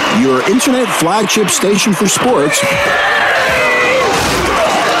 Your internet flagship station for sports.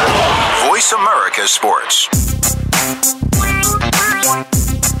 Voice America Sports.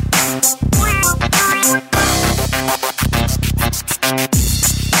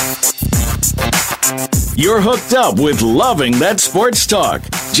 You're hooked up with Loving That Sports Talk.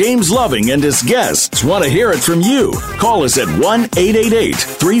 James Loving and his guests want to hear it from you. Call us at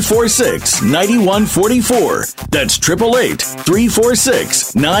 1-888-346-9144. That's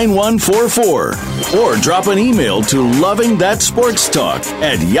 888-346-9144. Or drop an email to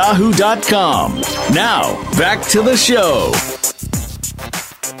lovingthatsportstalk@yahoo.com. Now, back to the show.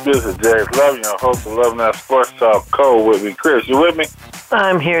 This is James Loving, your host of Loving That Sports Talk. Cole with me. Chris, you with me?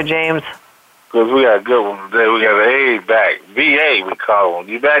 I'm here, James. Because we got a good one today. We got Abe back. VA, we call him.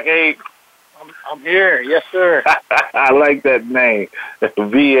 You back, Abe? I'm here. Yes, sir. I like that name.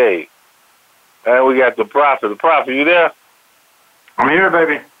 VA. And we got the Prophet. The Prophet, you there? I'm here,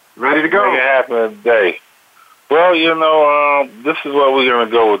 baby. Ready to go. Make it happen today. Well, this is what we're going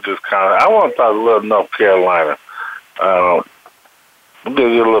to go with this kind of. I want to talk a little North Carolina. We'll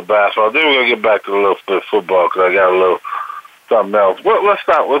give you a little basketball. Then we're going to get back to a little bit of football because I got a little something else. Well, let's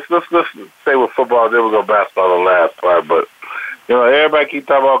stop. Let's stay with football. Then we'll go basketball the last part. But, everybody keep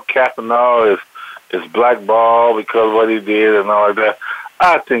talking about Castanal is blackball because of what he did and all like that.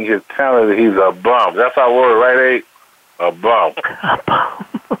 I think his talent, he's a bum. That's our word, right, Abe? A bum.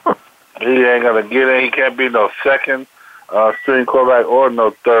 He ain't going to get in. He can't be no second string quarterback or no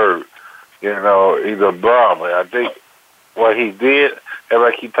third. He's a bum. And I think what he did,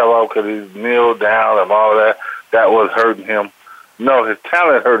 everybody keep talking about because he kneeled down and all that was hurting him. No, his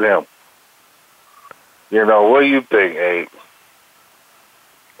talent hurt him. What do you think, Abe?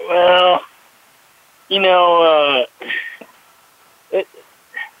 Well,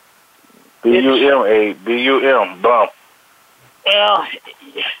 B-U-M, Abe. B-U-M, bum. Well,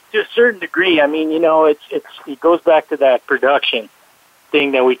 to a certain degree, I mean, it goes back to that production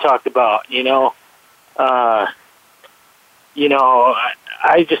thing that we talked about. I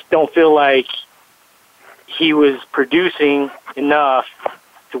just don't feel like he was producing enough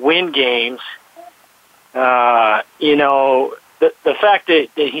to win games. The fact that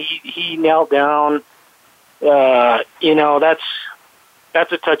he knelt down, that's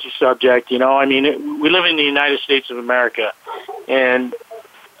a touchy subject. I mean, we live in the United States of America, and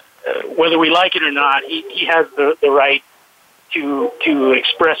whether we like it or not, he has the right to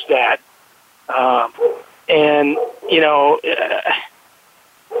express that.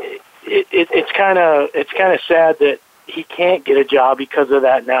 It's kind of sad that he can't get a job because of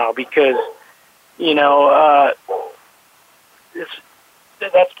that now. Because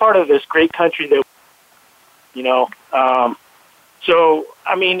that's part of this great country that So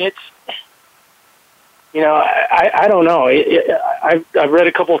I mean, it's I don't know. I've read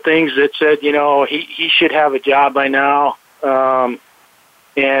a couple of things that said he should have a job by now,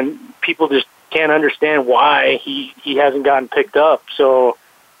 and people just can't understand why he hasn't gotten picked up. So,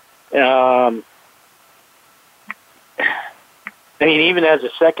 I mean, even as a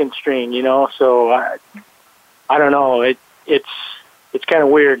second string, So I don't know. It's kind of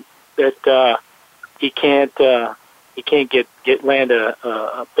weird that he can't land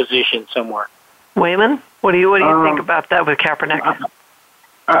a position somewhere. Wayman, what do you think about that with Kaepernick?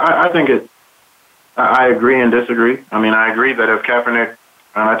 I think I agree and disagree. I mean, I agree that if Kaepernick,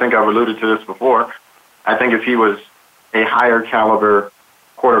 and I think I've alluded to this before, I think if he was a higher caliber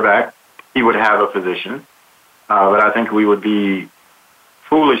quarterback, he would have a position. But I think we would be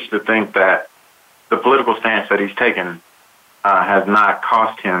foolish to think that the political stance that he's taken has not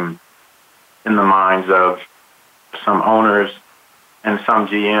cost him in the minds of some owners and some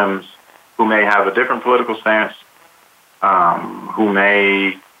GMs who may have a different political stance, who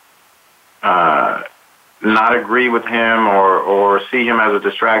may not agree with him or see him as a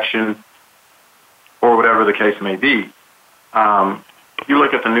distraction or whatever the case may be. You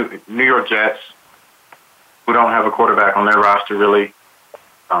look at the New York Jets, who don't have a quarterback on their roster really.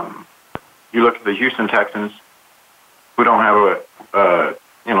 You look at the Houston Texans, who don't have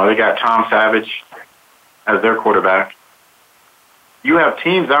they got Tom Savage as their quarterback. You have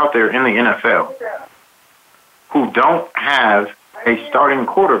teams out there in the NFL who don't have a starting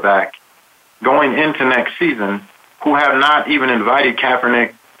quarterback going into next season, who have not even invited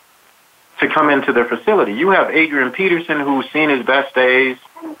Kaepernick to come into their facility. You have Adrian Peterson, who's seen his best days,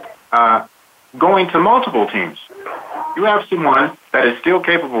 going to multiple teams. You have someone that is still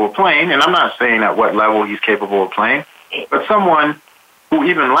capable of playing, and I'm not saying at what level he's capable of playing, but someone who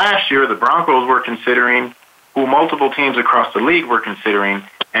even last year the Broncos were considering, who multiple teams across the league were considering,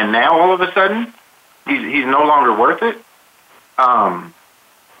 and now all of a sudden he's no longer worth it.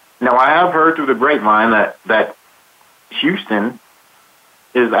 Now I have heard through the grapevine that Houston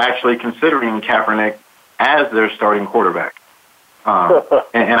is actually considering Kaepernick as their starting quarterback,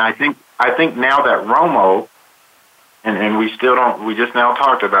 and I think now that Romo, and we just now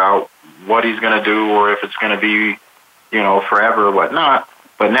talked about what he's going to do or if it's going to be forever or whatnot.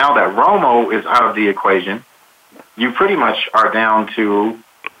 But now that Romo is out of the equation, you pretty much are down to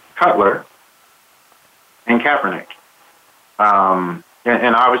Cutler and Kaepernick.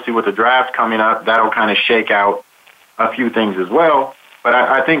 And obviously with the draft coming up, that'll kind of shake out a few things as well. But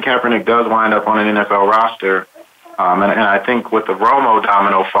I think Kaepernick does wind up on an NFL roster. And I think with the Romo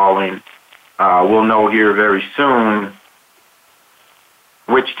domino falling, we'll know here very soon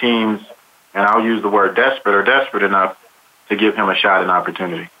which teams, and I'll use the word desperate, are desperate enough to give him a shot and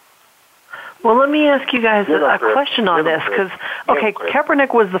opportunity. Well, let me ask you guys a question on this, because, okay,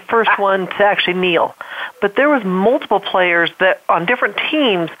 Kaepernick was the first one to actually kneel, but there was multiple players that on different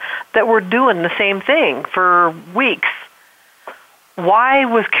teams that were doing the same thing for weeks. Why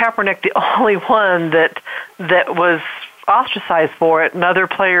was Kaepernick the only one that was ostracized for it, and other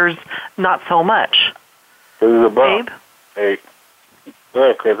players not so much? Abe? Hey, go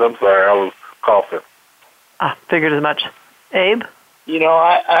ahead, Chris. I'm sorry, I was coughing. Figured as much. Abe? You know,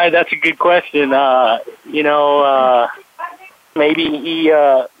 I that's a good question. Maybe he,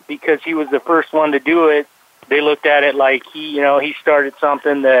 because he was the first one to do it, they looked at it like he started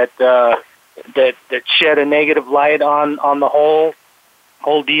something that shed a negative light on the whole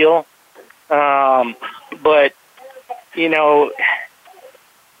deal. But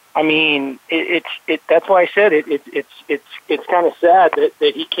I mean, that's why I said it's kind of sad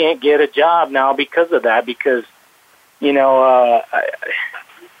that he can't get a job now because of that, because I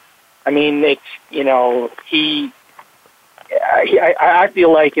mean, it's, I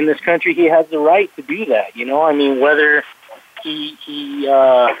feel like in this country he has the right to do that, I mean, whether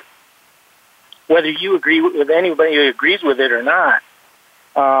whether you agree with anybody who agrees with it or not,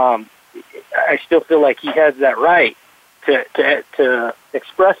 I still feel like he has that right to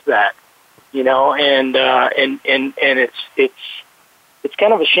express that, and it's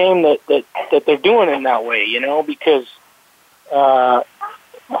kind of a shame that they're doing it in that way, because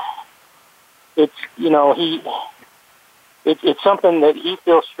it's it's something that he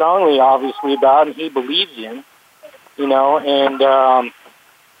feels strongly, obviously, about, and he believes in, and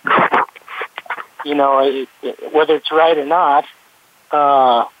whether it's right or not,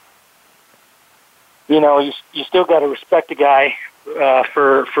 you still got to respect the guy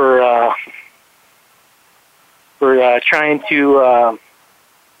for trying to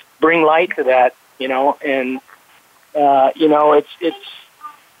bring light to that, and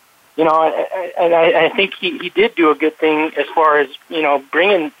and I think he did do a good thing as far as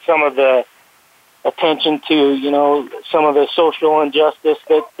bringing some of the attention to some of the social injustice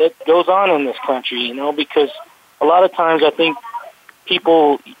that goes on in this country, because a lot of times I think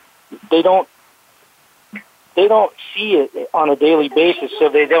people they don't see it on a daily basis, so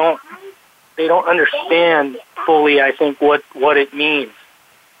they don't understand fully, I think, what it means,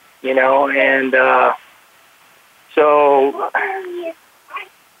 and so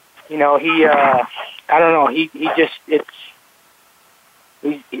he I don't know, he just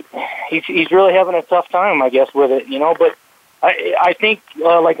he's really having a tough time, I guess, with it, but I think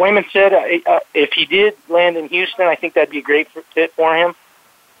like Wayman said, if he did land in Houston, I think that'd be a great fit for him,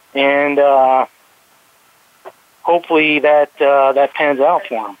 and hopefully that pans out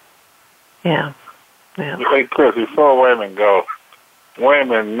for him. Yeah. Hey, Chris, before Wayman go,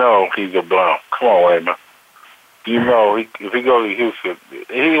 Wayman know he's a bum. Come on, Wayman. If he goes to Houston,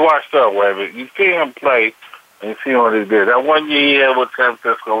 he washed up, Wayman. You see him play, and you see what he did. That 1 year he had with San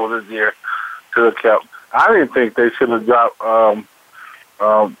Francisco was his year to the cap. I didn't think they should have dropped the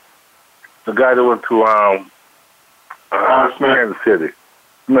guy that went to Kansas City.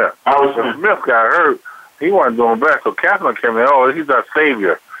 Smith. Smith got hurt. He wasn't doing bad, so Kaepernick came in. Oh, he's our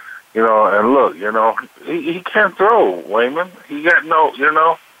savior, And look, he can't throw, Wayman. He got no,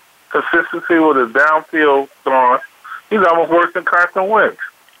 consistency with his downfield throwing. He's almost worse than Carson Wentz.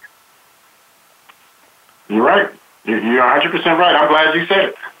 You're right. You're 100% right. I'm glad you said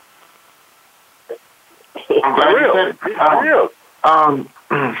it. I'm glad you said it.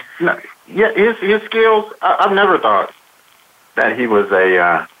 Yeah, his skills. I've never thought that he was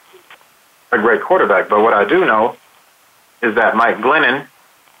a great quarterback, but what I do know is that Mike Glennon,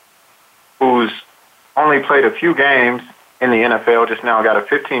 who's only played a few games in the NFL, just now got a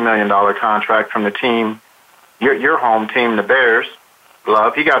 $15 million contract from the team, your home team, the Bears.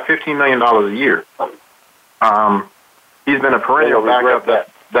 Love, he got $15 million a year. He's been a perennial backup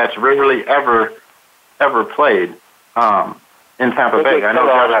that's rarely ever played in Tampa Bay. I know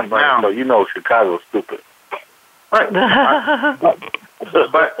Josh McCown. So Chicago's stupid. Right.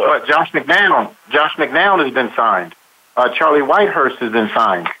 But Josh McCown has been signed. Charlie Whitehurst has been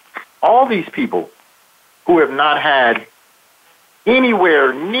signed. All these people who have not had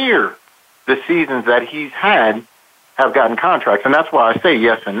anywhere near the seasons that he's had have gotten contracts, and that's why I say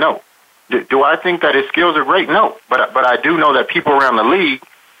yes and no. Do I think that his skills are great? No, but I do know that people around the league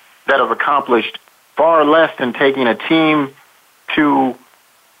that have accomplished far less than taking a team to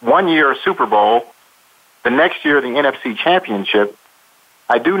 1 year a Super Bowl, the next year the NFC Championship.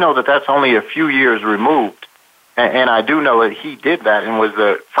 I do know that that's only a few years removed, and I do know that he did that and was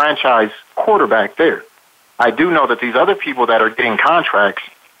the franchise quarterback there. I do know that these other people that are getting contracts,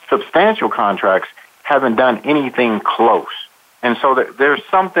 substantial contracts, haven't done anything close. And so there's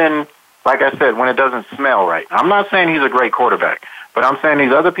something like I said, when it doesn't smell right. I'm not saying he's a great quarterback, but I'm saying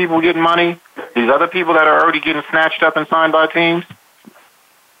these other people getting money, these other people that are already getting snatched up and signed by teams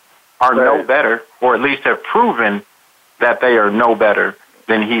are no better, or at least have proven that they are no better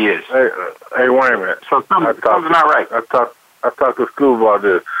than he is. Hey, wait a minute. So something's not right. I talked to school about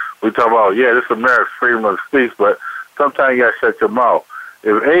this. We talk about, this is America's freedom of speech, but sometimes you got to shut your mouth.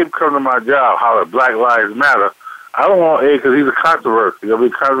 If Abe comes to my job, holler Black Lives Matter, I don't want Abe because he's a controversy. There'll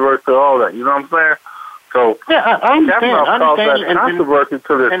be controversy, all that. You know what I'm saying? So yeah, I understand. That controversy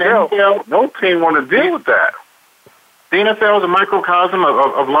to the NFL. No team want to deal with that. The NFL is a microcosm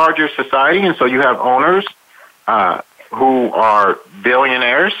of larger society, and so you have owners who are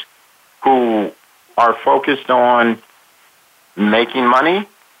billionaires who are focused on making money.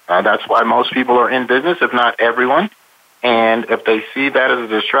 That's why most people are in business, if not everyone. And if they see that as a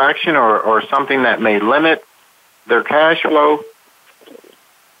distraction or something that may limit their cash flow,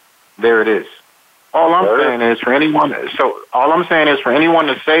 there it is. All I'm saying is for anyone to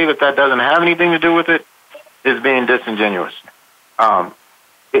say that doesn't have anything to do with it is being disingenuous.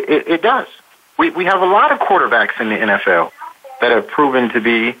 It does. We have a lot of quarterbacks in the NFL that have proven to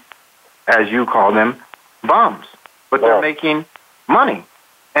be, as you call them, bums. But they're making money.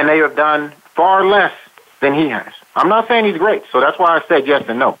 And they have done far less than he has. I'm not saying he's great, so that's why I said yes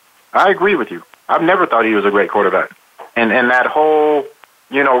and no. I agree with you. I've never thought he was a great quarterback. And that whole,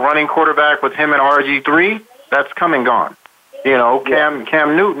 running quarterback with him and RG3, that's come and gone.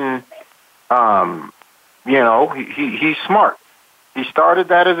 Cam Newton, he's smart. He started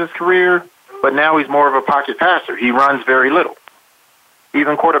that as his career, but now he's more of a pocket passer. He runs very little.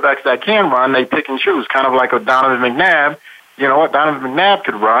 Even quarterbacks that can run, they pick and choose, kind of like a Donovan McNabb. You know what? Donovan McNabb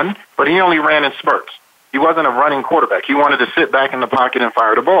could run, but he only ran in spurts. He wasn't a running quarterback. He wanted to sit back in the pocket and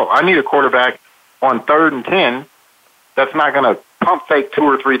fire the ball. I need a quarterback on 3rd and 10 that's not going to pump fake 2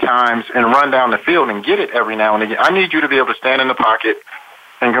 or 3 times and run down the field and get it every now and again. I need you to be able to stand in the pocket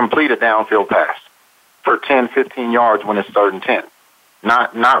and complete a downfield pass for 10, 15 yards when it's 3rd and 10.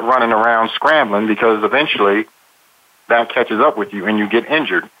 Not running around scrambling, because eventually that catches up with you and you get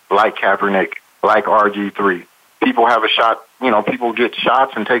injured, like Kaepernick, like RG3. People have a shot, people get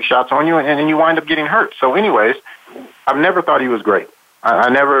shots and take shots on you, and you wind up getting hurt. So anyways, I've never thought he was great. I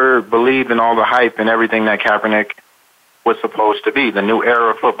never believed in all the hype and everything that Kaepernick was supposed to be, the new era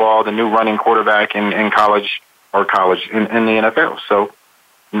of football, the new running quarterback in college in the NFL. So,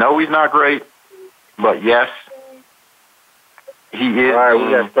 no, he's not great, but yes, he is. All right, we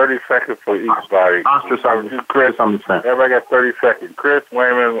got 30 seconds for each body. Chris, everybody got 30 seconds. Chris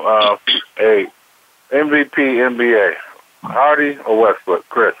Wayman, a MVP NBA, Hardy or Westbrook?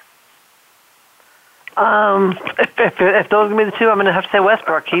 Chris. If those are going to be the two, I'm going to have to say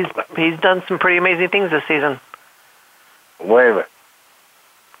Westbrook. He's done some pretty amazing things this season. Wayman.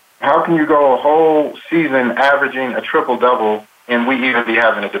 How can you go a whole season averaging a triple-double and we even be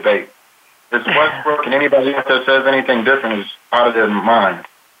having a debate? It's Westbrook, and anybody else that says anything different is out of their mind.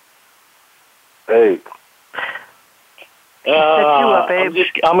 Hey.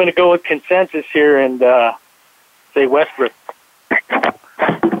 I'm going to go with consensus here and say Westbrook. I'm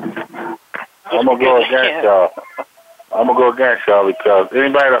going to go against y'all. Because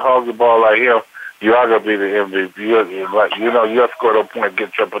anybody that hogs the ball like him, you are going to be the MVP. You have to score a point,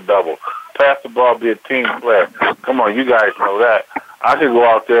 get triple-double. Pass the ball, be a team player. Come on, you guys know that. I could go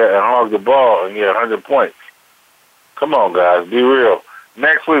out there and hog the ball and get 100 points. Come on, guys, be real.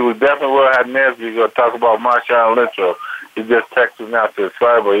 Next week, we definitely will have Nesby going to talk about Marshawn Lynch. He just texted me out to his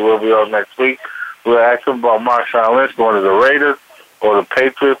side, but he will be on next week. We'll ask him about Marshawn Lynch going to the Raiders or the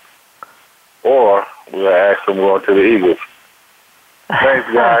Patriots, or we'll ask him going to the Eagles. Thanks,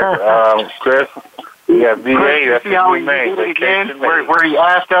 guys. Chris, we got VA. That's see how he did it again, where he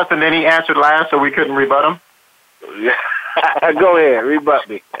asked us and then he answered last, so we couldn't rebut him? Yeah. Go ahead, rebut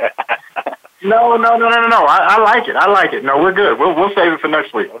me. No. I like it. No, we're good. We'll save it for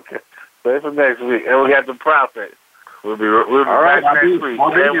next week. Okay, save it for next week, and we got the Prophet. We'll be back next week.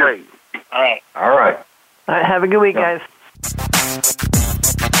 Can't wait. All right. Have a good week, guys.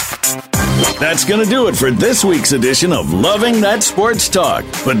 That's going to do it for this week's edition of Loving That Sports Talk.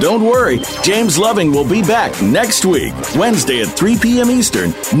 But don't worry, James Loving will be back next week, Wednesday at 3 p.m.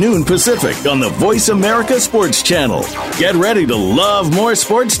 Eastern, noon Pacific, on the Voice America Sports Channel. Get ready to love more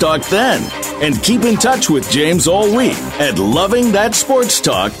sports talk then. And keep in touch with James all week at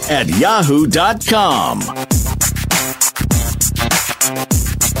lovingthatsportstalk@yahoo.com.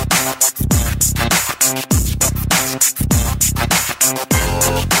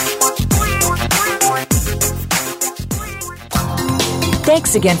 Thanks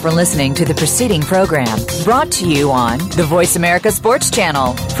Thanks again for listening to the preceding program, brought to you on the Voice America Sports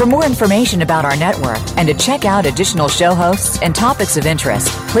Channel. For more information about our network and to check out additional show hosts and topics of interest,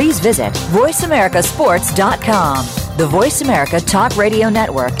 please visit voiceamericasports.com. The Voice America Talk Radio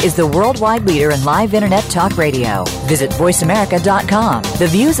Network is the worldwide leader in live Internet talk radio. Visit voiceamerica.com. The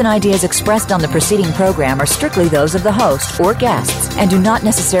views and ideas expressed on the preceding program are strictly those of the host or guests and do not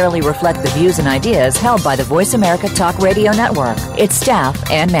necessarily reflect the views and ideas held by the Voice America Talk Radio Network, its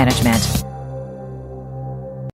staff, and management.